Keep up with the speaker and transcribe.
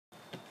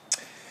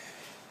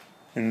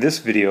In this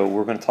video,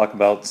 we're going to talk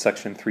about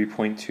section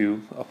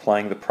 3.2,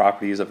 applying the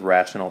properties of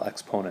rational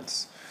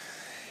exponents.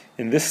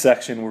 In this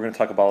section, we're going to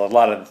talk about a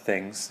lot of the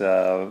things,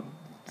 the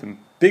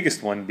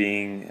biggest one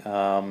being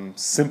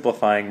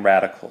simplifying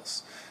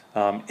radicals.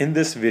 In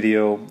this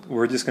video,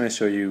 we're just going to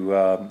show you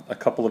a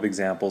couple of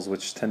examples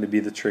which tend to be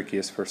the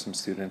trickiest for some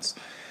students.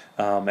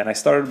 And I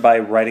started by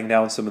writing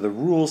down some of the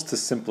rules to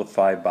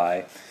simplify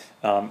by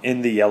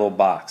in the yellow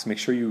box. Make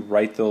sure you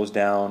write those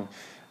down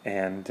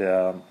and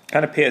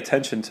kind of pay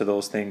attention to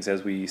those things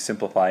as we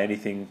simplify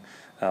anything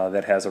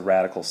that has a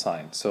radical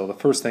sign. So the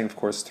first thing, of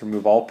course, is to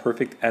remove all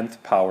perfect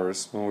nth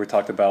powers. When we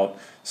talked about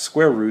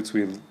square roots,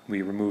 we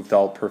removed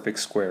all perfect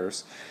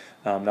squares.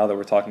 Now that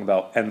we're talking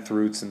about nth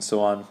roots and so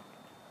on,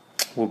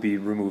 we'll be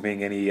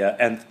removing any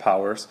nth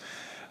powers.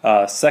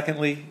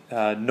 Secondly,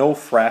 no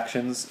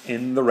fractions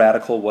in the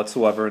radical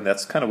whatsoever, and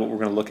that's kind of what we're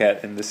going to look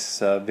at in this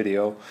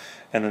video.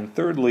 And then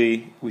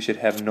thirdly, we should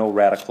have no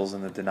radicals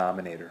in the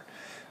denominator.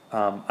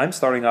 I'm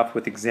starting off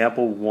with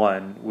example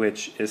 1,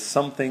 which is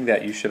something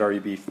that you should already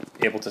be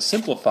able to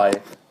simplify,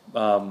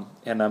 and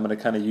I'm going to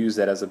kind of use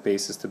that as a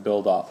basis to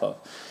build off of.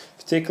 If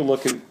you take a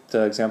look at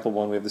example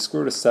 1, we have the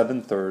square root of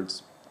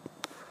 7/3,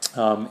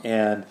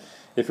 and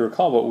if you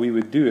recall, what we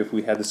would do if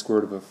we had the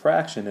square root of a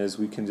fraction is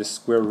we can just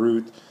square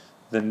root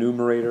the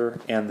numerator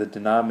and the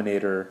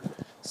denominator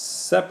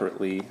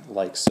separately,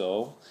 like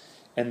so,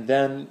 and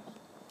then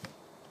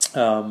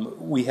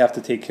we have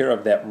to take care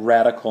of that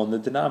radical in the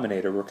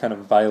denominator. We're kind of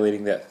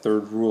violating that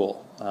third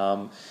rule.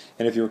 And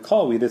if you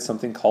recall, we did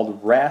something called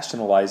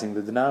rationalizing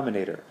the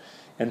denominator.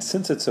 And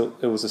since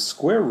it was a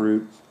square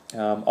root,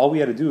 all we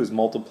had to do is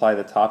multiply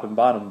the top and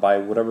bottom by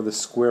whatever the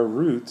square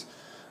root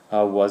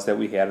was that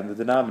we had in the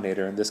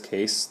denominator, in this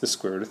case, the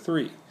square root of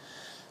 3.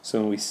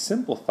 So when we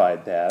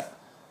simplified that,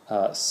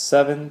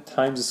 7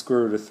 times the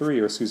square root of 3,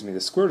 or excuse me,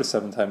 the square root of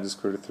 7 times the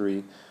square root of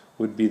 3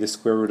 would be the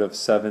square root of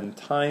 7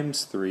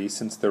 times 3.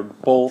 Since they're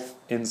both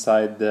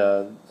inside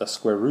the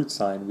square root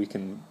sign, we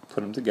can put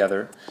them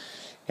together.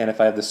 And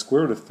if I have the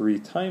square root of 3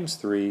 times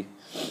 3,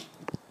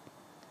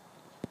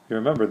 you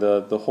remember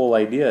the whole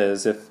idea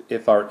is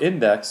if our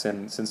index,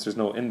 and since there's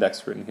no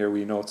index written here,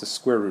 we know it's a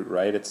square root,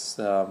 right? It's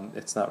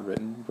not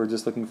written. We're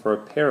just looking for a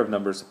pair of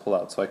numbers to pull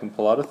out. So I can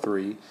pull out a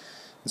 3.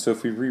 And so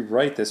if we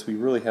rewrite this, we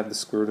really have the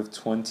square root of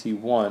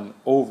 21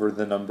 over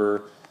the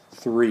number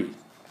 3.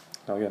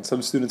 Now again,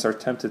 some students are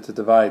tempted to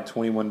divide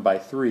 21 by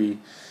 3,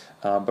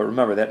 but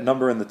remember that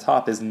number in the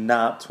top is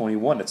not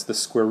 21. It's the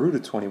square root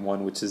of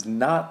 21, which is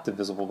not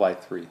divisible by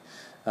 3.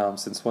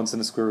 Since one's in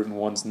the square root and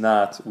one's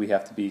not, we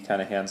have to be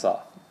kind of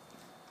hands-off.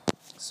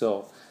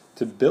 So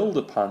to build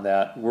upon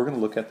that, we're going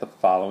to look at the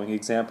following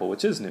example,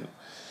 which is new.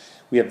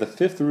 We have the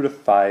 5th root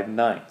of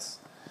 5/9.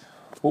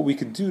 What we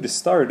could do to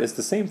start is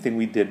the same thing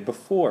we did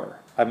before.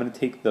 I'm going to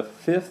take the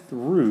 5th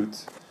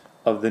root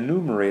of the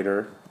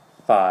numerator,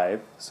 5,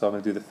 so I'm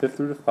going to do the 5th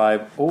root of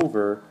 5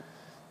 over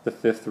the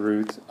 5th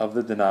root of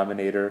the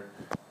denominator,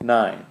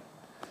 9.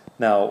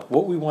 Now,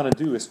 what we want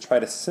to do is try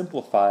to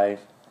simplify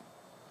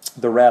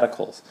the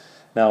radicals.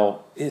 Now,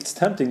 it's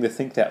tempting to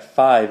think that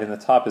 5 in the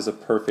top is a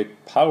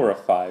perfect power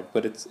of 5,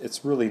 but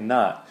it's really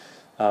not.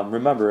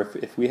 Remember,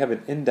 if we have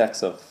an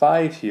index of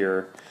 5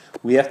 here,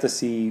 we have to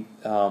see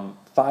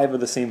 5 of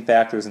the same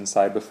factors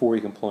inside before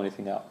we can pull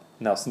anything out.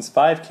 Now, since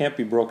 5 can't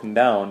be broken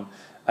down,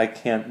 I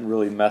can't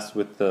really mess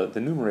with the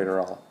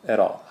numerator at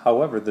all.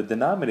 However, the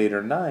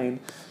denominator, 9,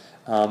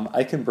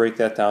 I can break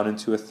that down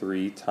into a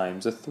 3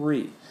 times a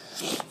 3.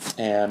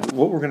 And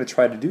what we're going to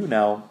try to do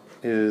now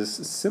is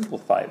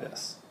simplify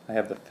this. I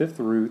have the 5th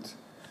root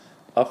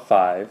of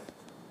 5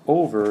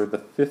 over the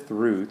 5th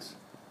root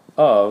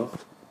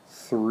of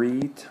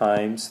 3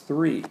 times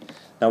 3.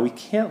 Now we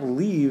can't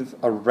leave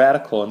a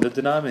radical in the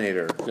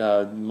denominator,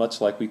 much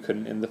like we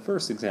couldn't in the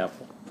first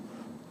example.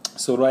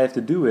 So what I have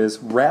to do is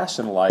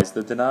rationalize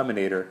the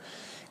denominator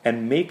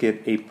and make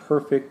it a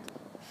perfect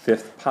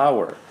 5th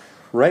power.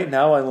 Right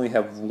now I only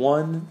have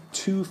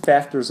 2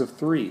 factors of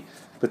 3,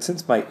 but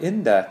since my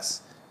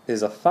index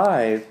is a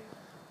 5,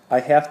 I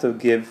have to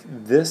give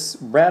this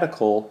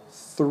radical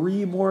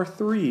 3 more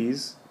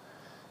 3's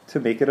to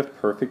make it a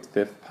perfect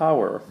 5th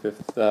power,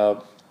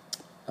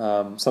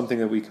 something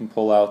that we can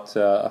pull out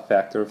a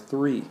factor of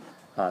 3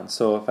 on.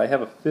 So if I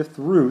have a 5th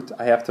root,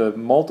 I have to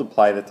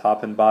multiply the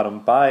top and bottom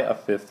by a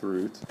 5th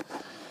root.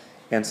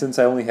 And since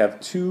I only have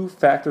 2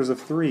 factors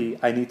of 3,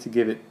 I need to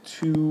give it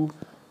 3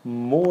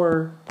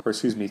 more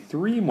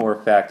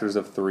factors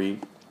of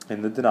 3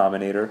 in the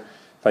denominator.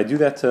 If I do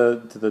that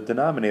to the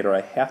denominator,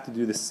 I have to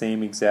do the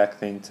same exact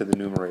thing to the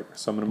numerator.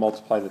 So I'm going to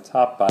multiply the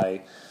top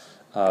by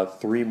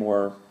 3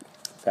 more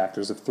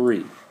factors of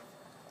 3.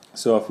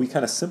 So if we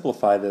kind of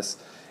simplify this,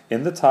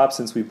 in the top,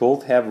 since we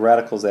both have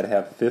radicals that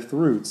have 5th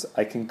roots,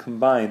 I can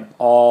combine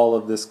all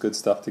of this good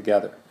stuff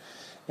together.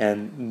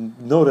 And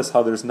notice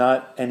how there's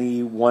not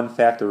any one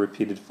factor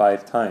repeated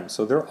 5 times.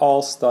 So they're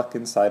all stuck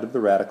inside of the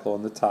radical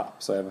in the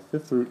top. So I have a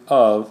 5th root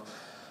of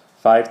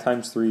 5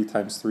 times 3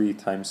 times 3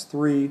 times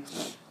 3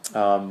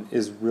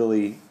 is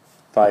really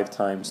 5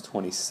 times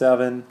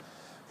 27,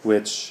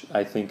 which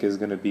I think is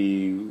going to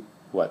be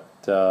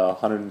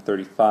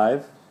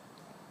 135.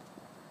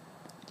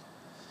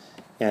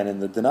 And in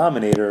the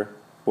denominator,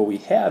 what we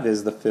have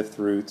is the fifth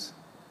root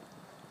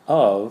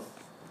of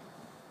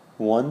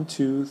 1,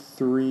 2,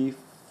 3,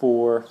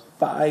 4,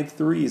 5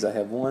 threes. I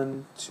have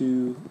 1,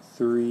 2,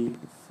 3,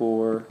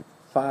 4,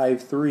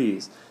 5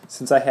 threes.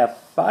 Since I have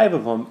 5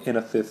 of them in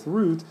a fifth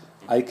root,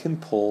 I can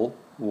pull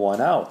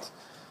one out.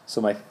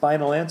 So my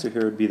final answer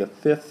here would be the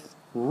fifth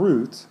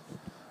root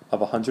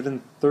of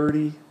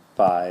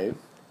 135,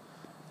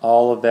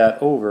 all of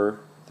that over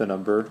the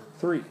number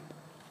 3.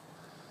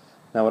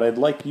 Now what I'd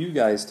like you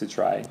guys to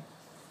try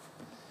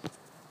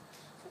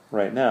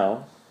right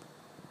now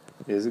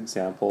is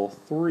example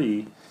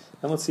 3.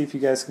 And let's see if you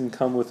guys can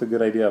come with a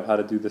good idea of how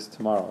to do this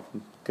tomorrow.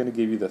 I'm going to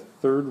give you the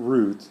third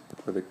root,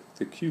 or the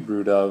cube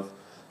root of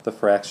the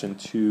fraction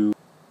 2.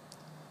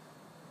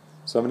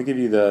 So I'm going to give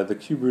you the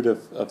cube root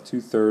of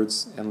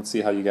 2/3, and let's see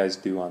how you guys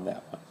do on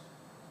that one.